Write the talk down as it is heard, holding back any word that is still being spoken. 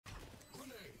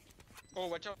Oh,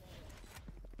 watch out.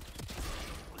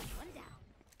 One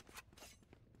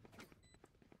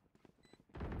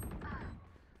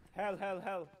down.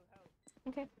 Hell.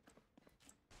 Okay.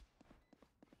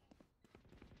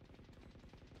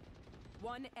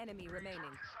 One enemy remaining.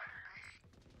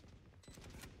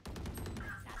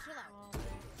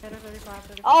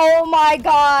 Oh my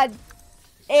god!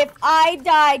 If I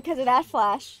died because of that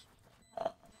flash,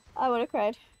 I would have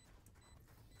cried.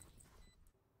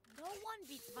 No one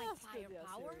beats my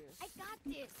firepower. I got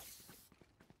this.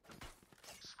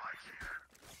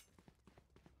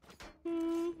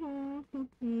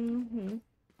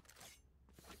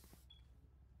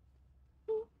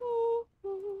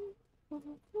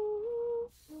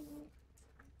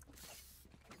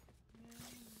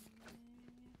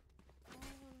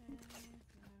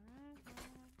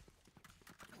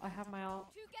 I have my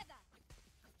ult. Together.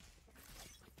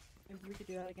 Maybe we could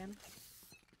do that again.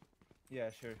 Yeah,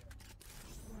 sure.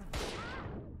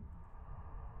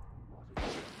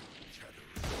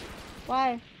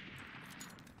 Why?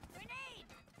 Grenade.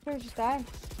 Sure, just die.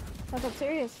 Not that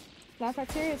serious. Not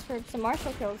that serious for some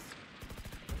martial kills.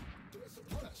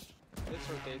 Let's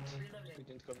rotate. We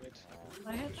didn't commit.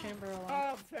 I hit chamber a lot.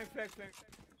 Oh, flank.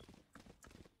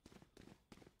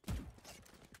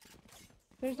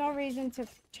 There's no reason to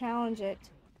challenge it.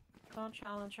 Don't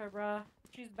challenge her, bruh.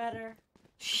 She's better.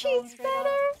 She's straight up.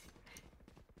 better.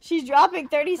 She's dropping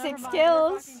Never 36 mind,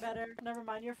 kills. You're fucking better. Never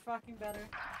mind, you're fucking better.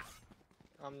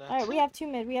 I'm not. Alright, we have two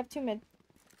mid.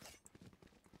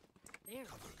 There.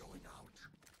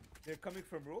 They're coming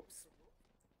from ropes.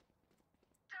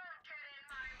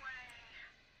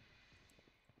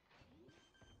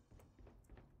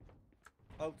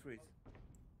 All trees.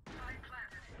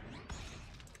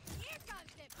 Here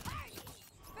comes the party.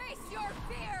 Face your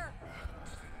fear.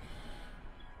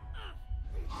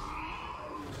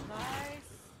 Nice.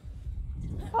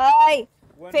 Hi!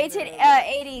 One, Fate's hit left.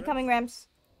 80 coming ramps.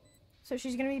 So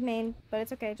she's gonna be main, but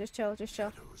it's okay. Just chill.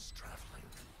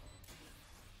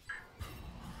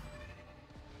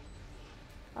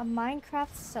 A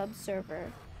Minecraft sub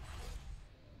server.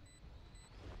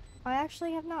 I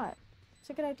actually have not. It's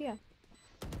a good idea.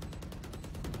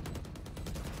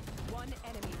 One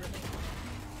enemy remaining.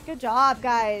 Good job,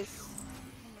 guys.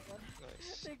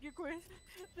 Nice. Thank you, Quiz.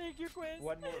 Thank you, Quiz.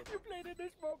 One more. You played in the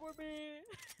smoke with me.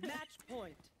 Match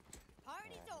point.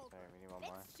 Party's over. Sorry, we need one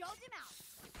more. Let's show them out.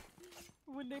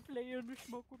 When they play in the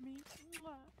smoke with me.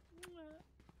 Mwah, mwah.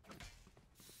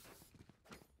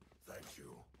 Thank you.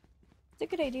 It's a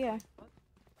good idea.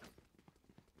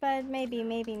 But maybe.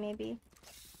 I'm impressed.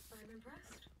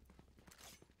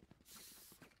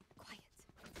 Quiet.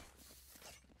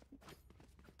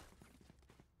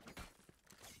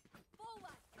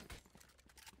 Forward.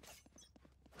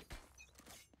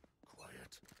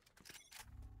 Quiet.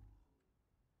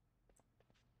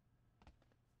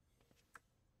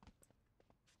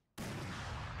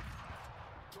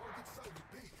 Target sighted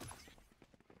B.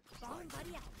 Bomb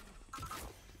buddy out.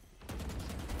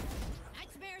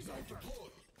 Nightmare's over.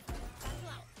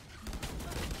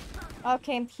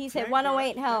 Okay, he's hit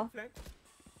 108 hell. Flank.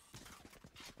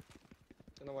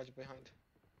 Don't know what's behind.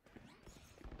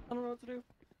 I don't know what to do.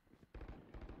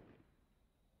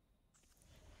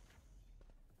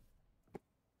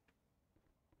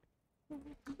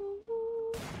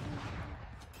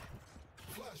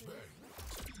 Flashbang.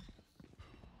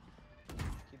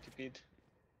 He TP'd.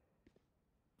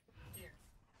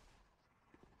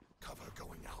 Cover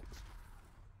going out.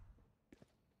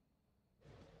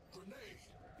 Grenade.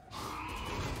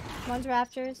 One's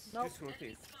rafters. Just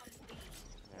rotate.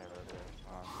 Yeah, right there.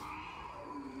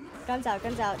 Guns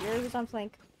out. Yours on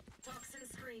flank. Toxin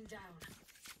screen down.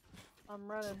 I'm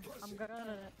running. I'm gunning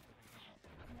it.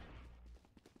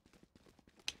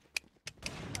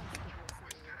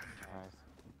 Nice.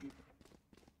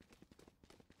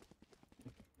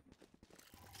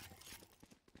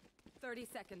 Thirty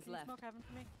seconds Can you left. smoke heaven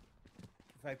for me?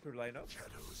 Viper lineup.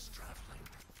 Shadows traveling.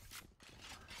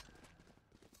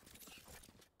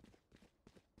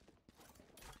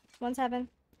 One's heaven.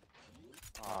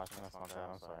 Oh, I shouldn't have smoked that.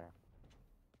 I'm sorry.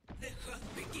 Nice.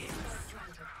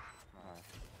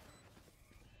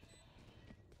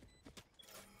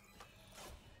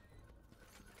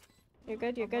 You're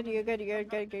good. I'm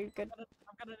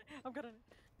gonna.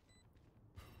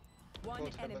 One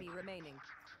Both have enemy it. remaining.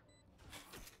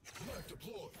 Flag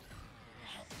deployed.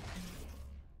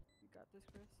 You got this,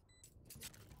 Chris.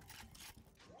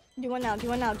 Do one now.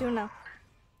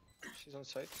 She's on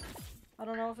site. I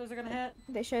don't know if those are gonna hit.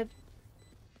 They should.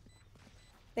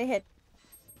 They hit.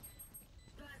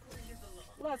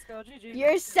 Let's go, GG.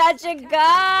 You're such a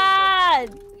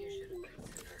god!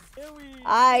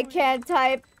 I can't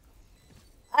type.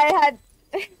 I had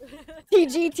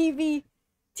TGTV.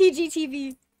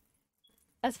 TGTV.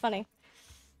 That's funny.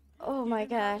 Oh my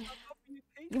god.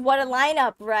 What a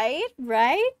lineup, right?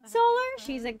 Right? Solar?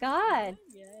 She's a god.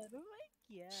 Yeah, they're like,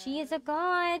 yeah. She is a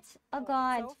god. A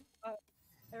god. So,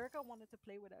 Erica wanted to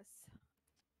play with us.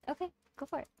 Okay, go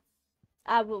for it.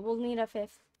 We'll need a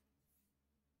fifth.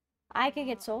 I could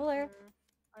get solar.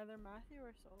 Either Matthew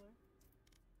or Solar.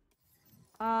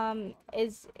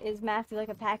 Is Matthew like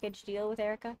a package deal with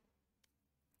Erica?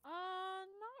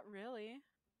 Not really.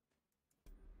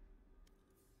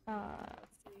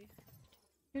 Let's see.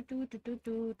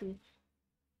 Do.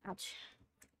 Ouch.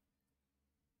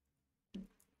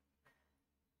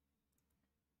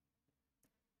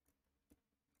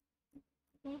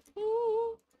 Let's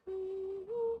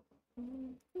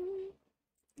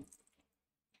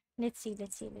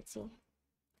see.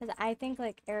 Because I think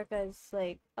like Erica's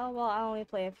like, oh well, I only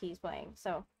play if he's playing,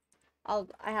 so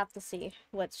I have to see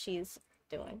what she's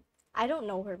doing. I don't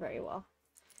know her very well.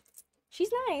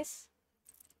 She's nice.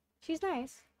 She's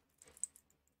nice.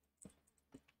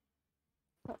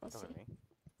 But let's Look see. at me.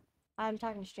 I'm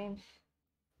talking to stream.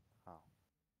 Oh.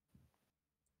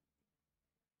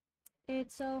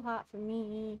 It's so hot for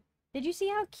me. Did you see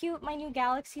how cute my new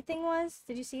galaxy thing was?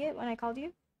 Did you see it when I called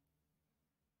you?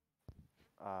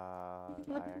 I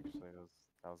Look. actually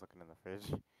was looking in the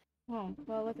fridge. Oh,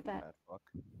 well, look at that. Bad fuck.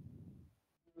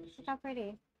 Look how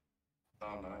pretty.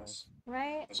 Oh, nice.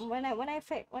 Right? When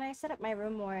I set up my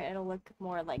room more, it'll look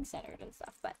more like centered and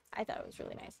stuff. But I thought it was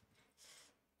really nice.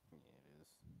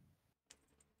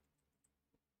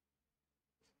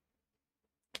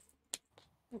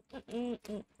 Yeah,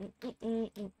 it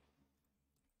is.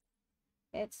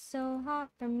 It's so hot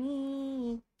for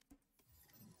me.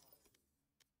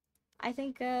 I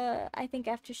think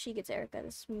after she gets Erica,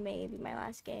 this may be my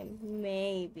last game.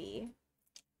 Maybe.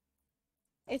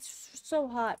 It's so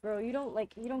hot, bro. You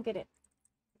don't get it.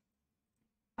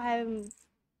 I'm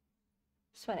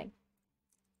sweating.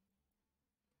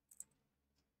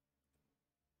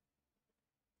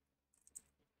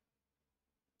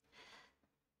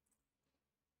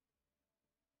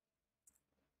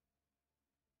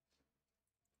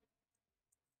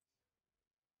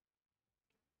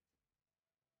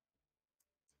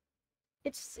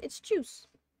 It's juice.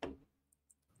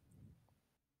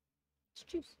 It's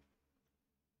juice.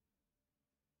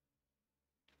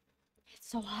 It's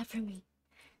so hot for me.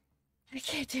 I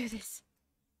can't do this.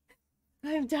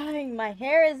 I'm dying. My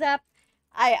hair is up.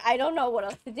 I don't know what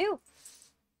else to do.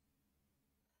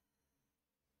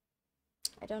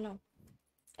 I don't know.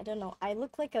 I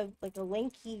look like a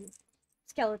lanky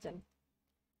skeleton.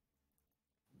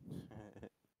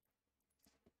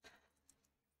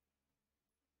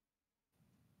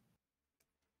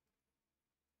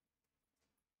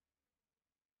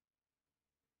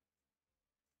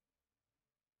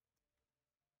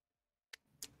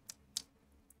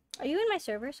 Are you in my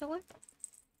server, Solar?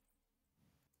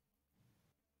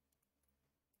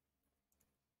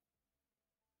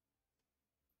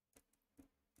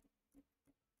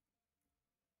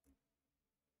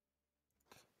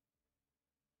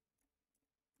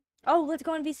 Oh, let's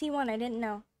go on VC1. I didn't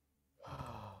know.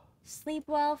 Sleep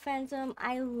well, Phantom.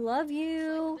 I love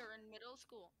you. They're in middle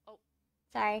school. Oh.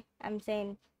 Sorry, I'm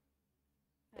saying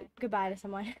goodbye to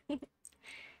someone.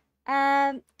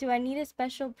 Do I need a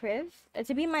special priv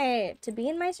to be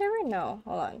in my server? No,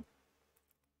 hold on.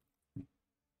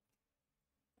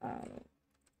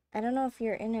 I don't know if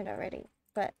you're in it already,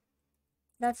 but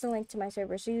that's the link to my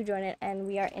server. So you join it, and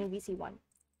we are in VC1.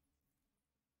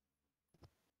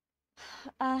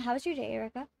 How was your day,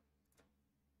 Erica?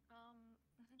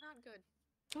 Not good.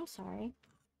 I'm sorry.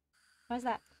 Why's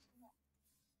that?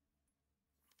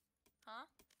 Huh?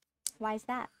 Why is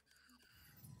that?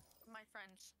 My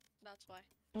friends. That's why.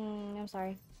 I'm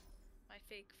sorry. My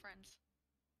fake friends.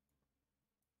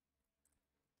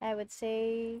 I would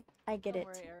say I get Don't it,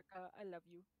 worry, Erica. I love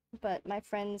you. but my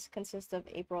friends consist of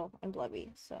April and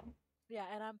Blubby, so. Yeah,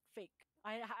 and I'm fake.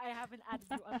 I haven't added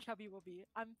you on Chubby Wubby.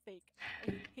 I'm fake.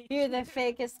 I hate You're you. the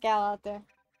fakest gal out there.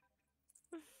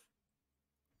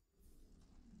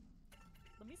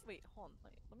 Let me wait. Hold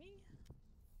on. Let me.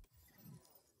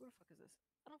 Who the fuck is this?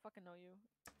 I don't fucking know you.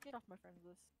 Get off my friends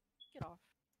list. Get off.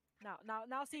 Now,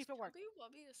 see if it works. Chubby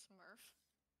Wubby a Smurf?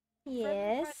 Friend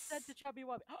request Yes. sent to Chubby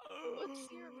Wubby.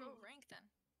 What's your real rank then?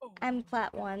 Oh, I'm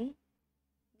plat 1.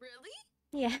 Really?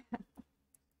 Yeah.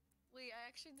 Wait, I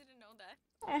actually didn't know that.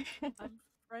 I'm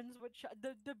friends with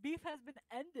the beef has been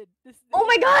ended. Oh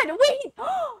my god, wait!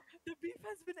 The beef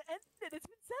has been ended. It's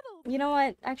been settled. You know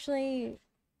what? Actually,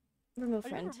 remove Are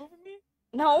friend. you removing me?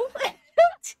 No.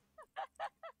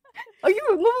 Are you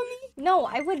removing me? No,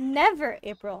 I would never,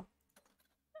 April.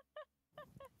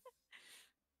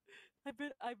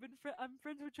 I'm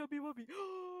friends with Chubby Wubby.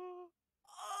 Oh,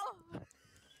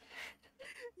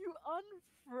 you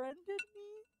unfriended me?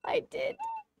 I did.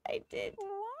 I did.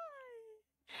 Why?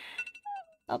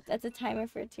 Oh, that's a timer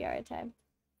for tiara time.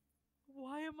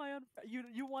 Why am I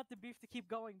you want the beef to keep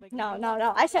going? Like No, you no, want no.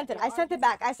 us I to sent be it. I sent it arguing.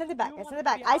 back. I sent it back. You I want sent it to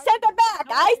back. be I sent it arguing. back.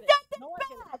 No, I get sent it. it No, I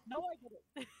get it. back. No, I get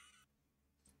it.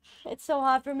 It's so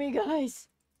hot for me, guys.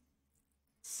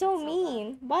 So It's so bad.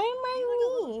 mean. Why am You I like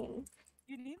a little- mean?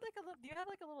 You need like a little. Do you have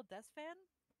like a little desk fan?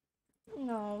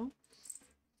 No.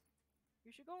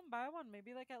 You should go and buy one.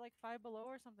 Maybe like at like Five Below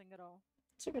or something. At all.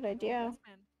 It's a good Little idea. desk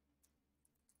fan.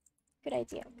 Good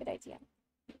idea. Good idea.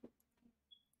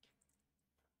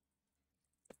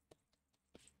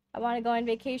 I want to go on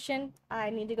vacation. I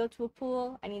need to go to a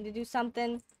pool. I need to do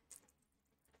something.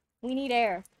 We need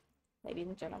air, ladies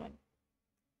and gentlemen.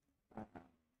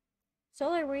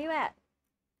 Solar, where you at?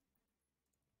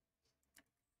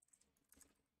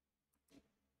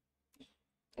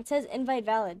 It says invite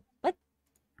valid. What?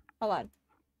 Hold on.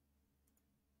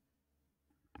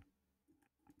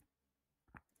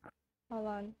 Hold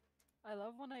on. I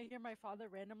love when I hear my father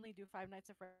randomly do Five Nights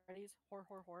at Freddy's.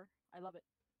 Whore. I love it.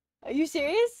 Are you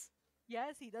serious?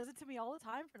 Yes, he does it to me all the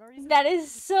time for no reason. That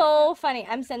is so funny.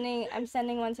 I'm sending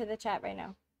one to the chat right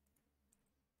now.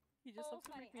 He just loves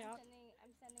to freak me out.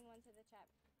 I'm sending one to the chat.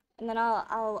 And then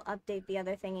I'll update the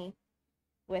other thingy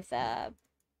with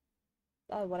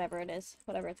whatever it is,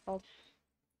 whatever it's called.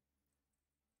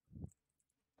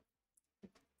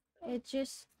 It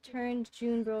just turned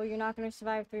June, bro. You're not gonna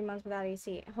survive 3 months without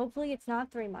AC. Hopefully it's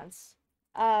not 3 months.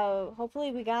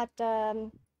 Hopefully we got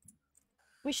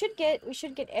we should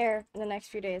get air in the next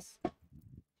few days.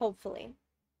 Hopefully.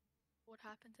 What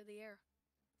happened to the air?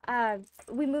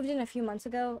 We moved in a few months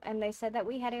ago and they said that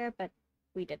we had air, but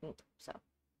we didn't. So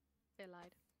They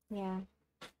lied. yeah.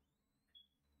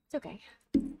 It's okay.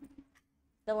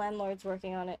 The landlord's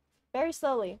working on it very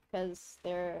slowly because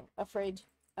they're afraid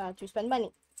to spend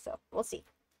money. So we'll see.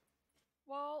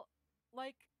 Well,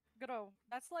 like, Gro,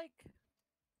 that's like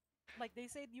they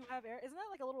say you have air. Isn't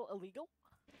that like a little illegal?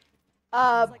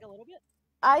 Just like a little bit.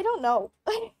 I don't know.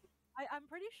 I'm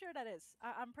pretty sure that is.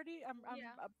 I'm Yeah.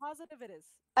 positive it is.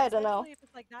 I don't know. Especially if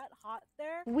it's like that hot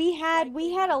there. We had Like, we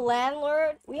they had a have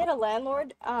to-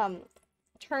 landlord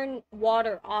turn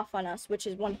water off on us, which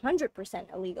is 100%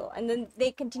 illegal, and then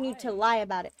they continued to lie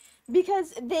about it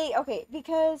because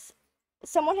because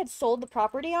someone had sold the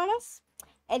property on us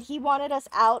and he wanted us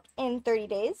out in 30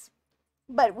 days,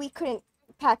 but we couldn't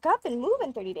pack up and move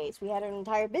in 30 days. We had an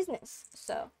entire business.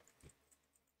 So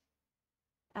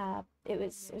it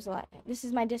was a lot. This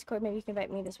is my Discord. Maybe you can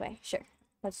invite me this way. Sure.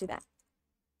 Let's do that.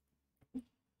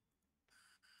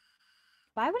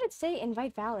 Why would it say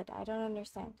invite valid? I don't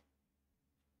understand.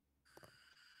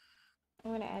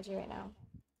 I'm gonna add you right now.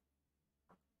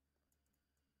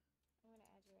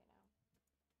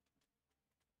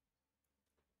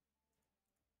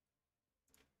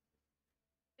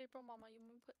 April, Mama,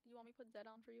 you want me to put Zed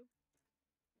on for you?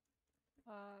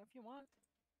 If you want.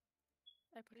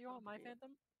 I put Do you want my for you.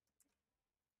 Phantom?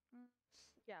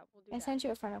 Yeah, we'll do I that. sent you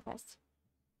a friend request.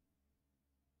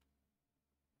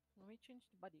 Let me change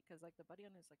the buddy because like the buddy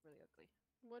on is like really ugly.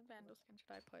 What Vandal skin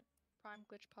should I put? Prime,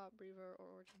 Glitch Pop, Breaver,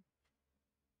 or Origin?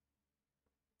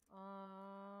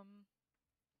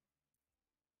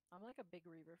 I'm like a big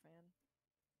Reaver fan.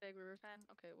 Big Reaver fan?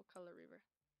 Okay, what color Reaver?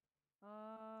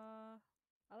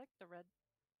 I like the red.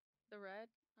 The red?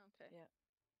 Okay. Yeah.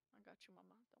 I got you,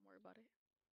 Mama. Don't worry about it.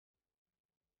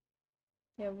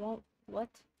 Yeah, won't what?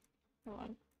 Hold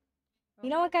on. I You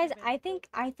know only what, have guys? two I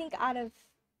Vandals. think out of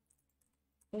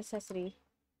necessity.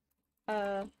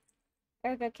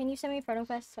 Erica, can you send me a friend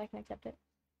request so I can accept it?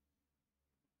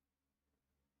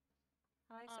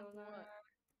 Hi, On Solar. what?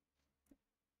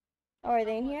 Oh, are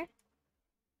they in here?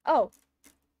 Oh,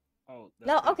 Oh, that's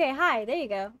no. good. Okay, hi. There you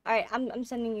go. All right, I'm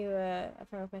sending you a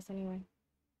friend request anyway.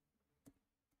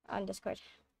 On Discord.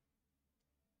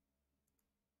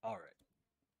 All right.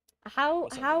 How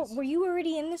What's up, how guys? were you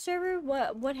already in the server?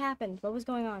 What happened? What was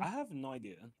going on? I have no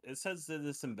idea. It says that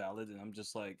it's invalid, and I'm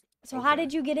just like. So how okay.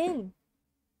 did you get in?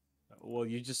 Well,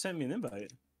 you just sent me an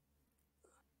invite.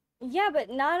 Yeah, but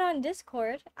not on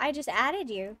Discord. I just added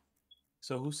you.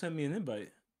 So who sent me an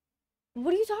invite?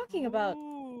 What are you talking about?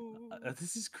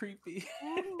 This is creepy.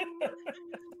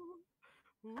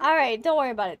 All right, don't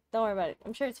worry about it. Don't worry about it.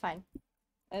 I'm sure it's fine.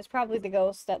 And it's probably the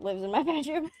ghost that lives in my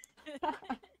bedroom.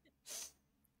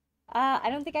 I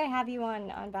don't think I have you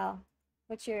on Val.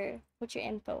 What's your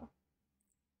info?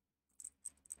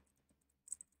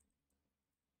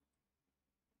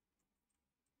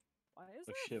 is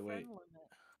Oh there shit, a wait. friend limit?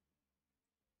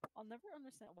 I'll never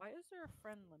understand. Why is there a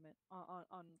friend limit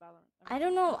on Valorant? I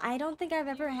don't know. I don't think I've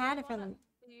ever had a friend limit.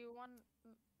 Do you want?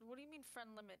 What do you mean friend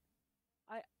limit?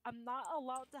 I'm not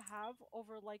allowed to have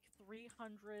over like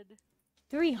 300.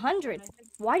 300? I think,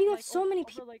 Why do you have like, so many over,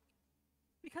 people? like,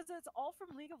 because it's all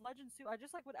from League of Legends too. I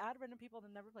just like would add random people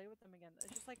and then never play with them again.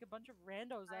 It's just like a bunch of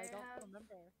randos that I don't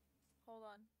remember. Hold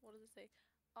on. What does it say?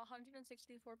 164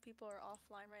 people are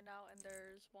offline right now, and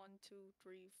there's 1, 2,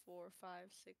 3, 4,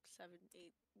 5, 6, 7,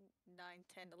 8, 9,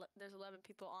 10. There's 11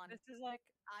 people on. This is like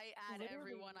I add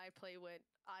everyone literally- I play with.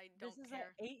 I don't this is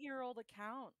care. an 8-year-old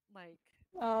account. Like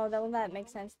Oh, that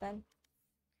makes sense then.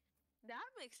 That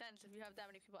makes sense if you have that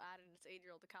many people added and it's an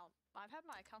 8-year-old account. I've had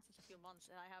my account since a few months,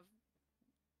 and I have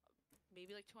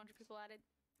maybe like 200 people added.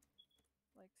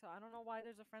 Like, so I don't know why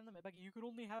there's a friend limit. Like, you could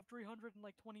only have 320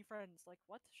 friends. Like,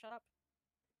 what? Shut up.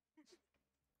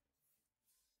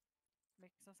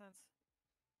 Makes no sense.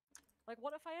 Like,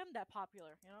 what if I am that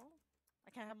popular, you know?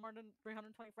 I can't have more than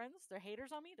 320 friends? They're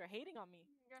haters on me? They're hating on me.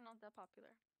 You're not that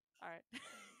popular. Alright.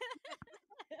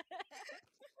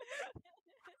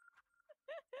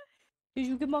 Did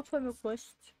you get my friend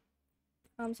request?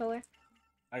 Solar.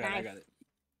 I got Nice. it.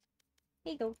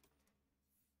 Here you go.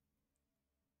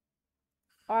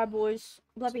 Alright, boys.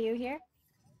 Blubby, you here?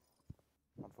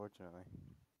 Unfortunately.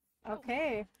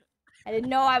 Okay. I didn't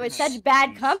know I was such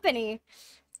bad company.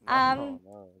 No,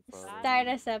 it's Start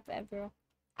us up, Apple.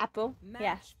 Apple?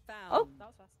 Yeah. Oh, That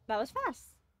was fast. that was fast.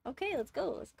 Okay, let's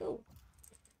go. Let's go.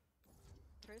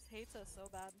 Chris hates us so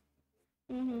bad.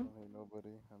 I Mm-hmm. don't hate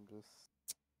nobody. I'm just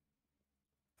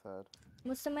sad.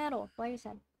 What's the matter? Why are you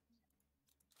sad?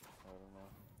 I don't know.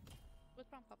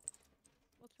 What's wrong, Pop?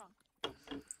 What's wrong?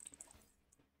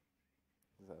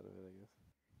 Is that it, I guess?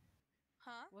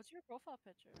 Huh? What's your profile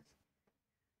picture?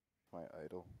 My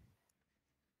idol.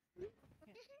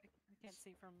 I can't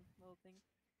see from little thing.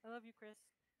 I love you, Chris.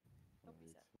 Don't be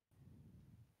sad.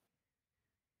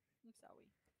 I'm sorry.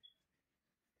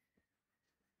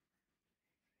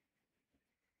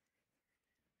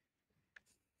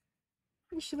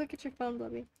 You should look at your phone,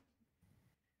 Blubby.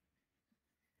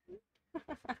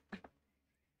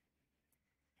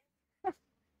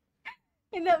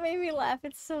 And that made me laugh.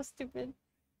 It's so stupid.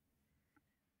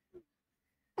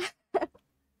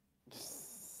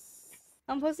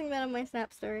 I'm posting that on my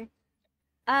Snap story.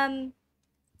 Play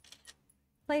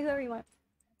whoever you want.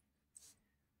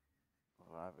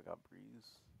 Oh, I haven't got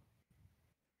Breeze.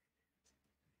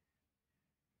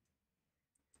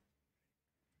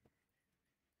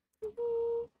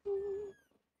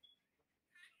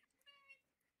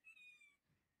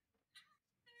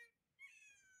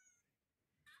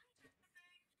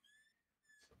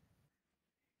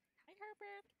 Hi,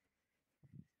 Herbert.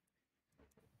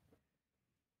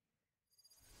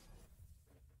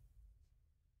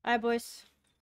 Alright, boys.